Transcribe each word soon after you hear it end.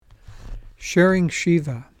Sharing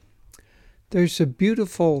Shiva. There's a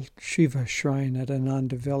beautiful Shiva shrine at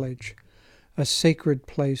Ananda village, a sacred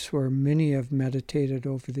place where many have meditated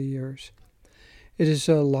over the years. It is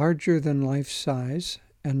a larger than life size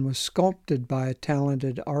and was sculpted by a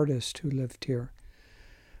talented artist who lived here.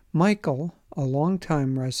 Michael, a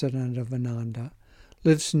longtime resident of Ananda,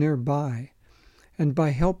 lives nearby, and by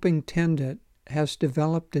helping tend it, has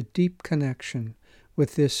developed a deep connection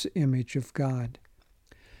with this image of God.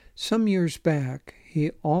 Some years back,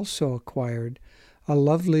 he also acquired a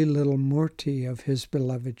lovely little murti of his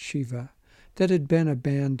beloved Shiva that had been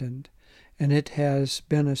abandoned, and it has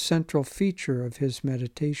been a central feature of his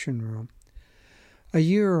meditation room. A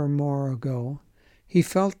year or more ago, he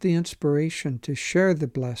felt the inspiration to share the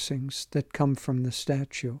blessings that come from the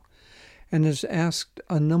statue, and has asked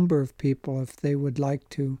a number of people if they would like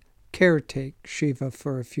to caretake Shiva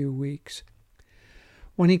for a few weeks.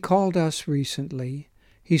 When he called us recently,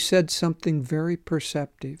 he said something very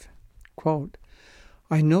perceptive. Quote,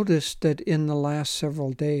 "I noticed that in the last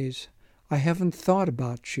several days, I haven't thought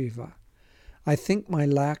about Shiva. I think my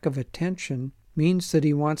lack of attention means that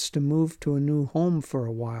he wants to move to a new home for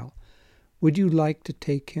a while. Would you like to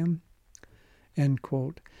take him?" End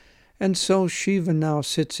quote. And so Shiva now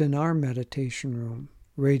sits in our meditation room,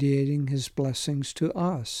 radiating his blessings to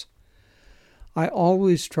us. I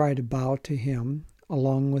always try to bow to him,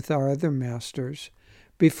 along with our other masters,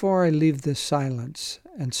 before I leave the silence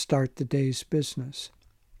and start the day's business.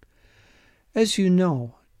 As you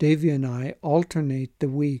know, Davy and I alternate the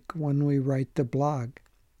week when we write the blog.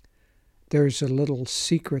 There's a little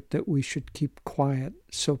secret that we should keep quiet,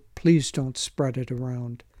 so please don't spread it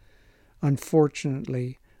around.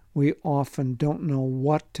 Unfortunately, we often don't know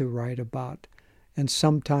what to write about, and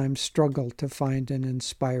sometimes struggle to find an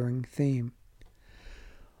inspiring theme.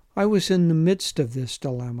 I was in the midst of this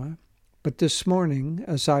dilemma, but this morning,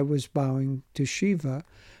 as I was bowing to Shiva,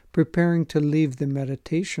 preparing to leave the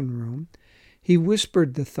meditation room, he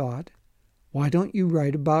whispered the thought, "Why don't you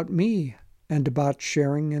write about me and about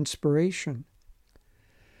sharing inspiration?"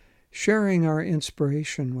 Sharing our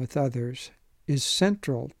inspiration with others is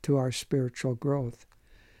central to our spiritual growth.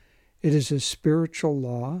 It is a spiritual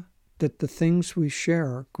law that the things we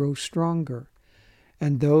share grow stronger,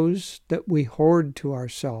 and those that we hoard to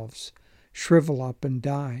ourselves shrivel up and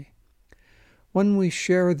die. When we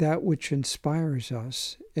share that which inspires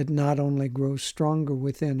us, it not only grows stronger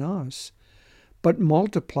within us, but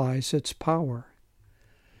multiplies its power.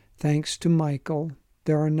 Thanks to Michael,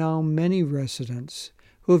 there are now many residents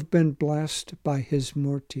who have been blessed by his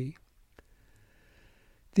murti.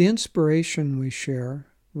 The inspiration we share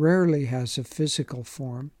rarely has a physical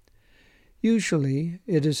form. Usually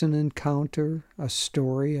it is an encounter, a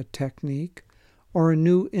story, a technique, or a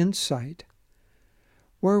new insight.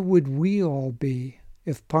 Where would we all be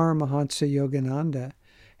if Paramahansa Yogananda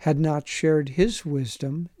had not shared his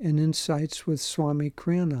wisdom and insights with Swami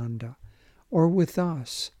Kriyananda, or with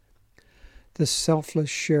us? The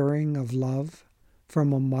selfless sharing of love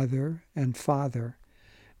from a mother and father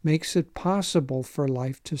makes it possible for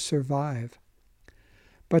life to survive.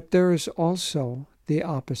 But there is also the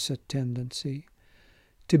opposite tendency,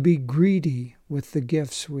 to be greedy with the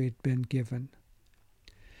gifts we had been given.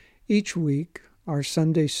 Each week, our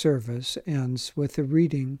Sunday service ends with a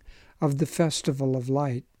reading of the Festival of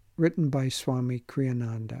Light written by Swami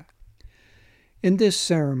Kriyananda. In this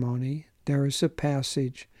ceremony, there is a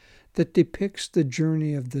passage that depicts the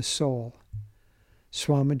journey of the soul.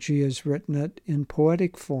 Swamiji has written it in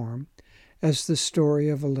poetic form as the story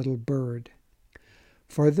of a little bird.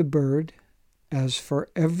 For the bird, as for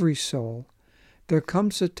every soul, there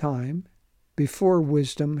comes a time, before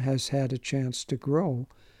wisdom has had a chance to grow,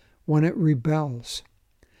 when it rebels.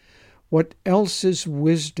 What else is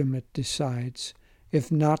wisdom, it decides,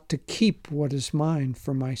 if not to keep what is mine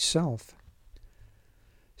for myself?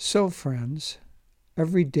 So, friends,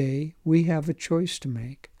 every day we have a choice to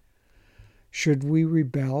make. Should we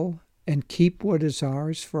rebel and keep what is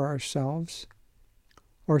ours for ourselves?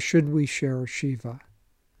 Or should we share Shiva?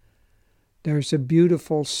 There's a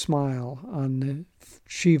beautiful smile on the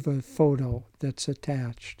Shiva photo that's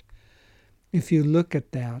attached. If you look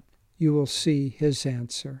at that, you will see his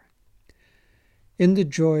answer. In the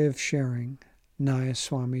joy of sharing, Naya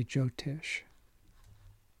Swami Jyotish.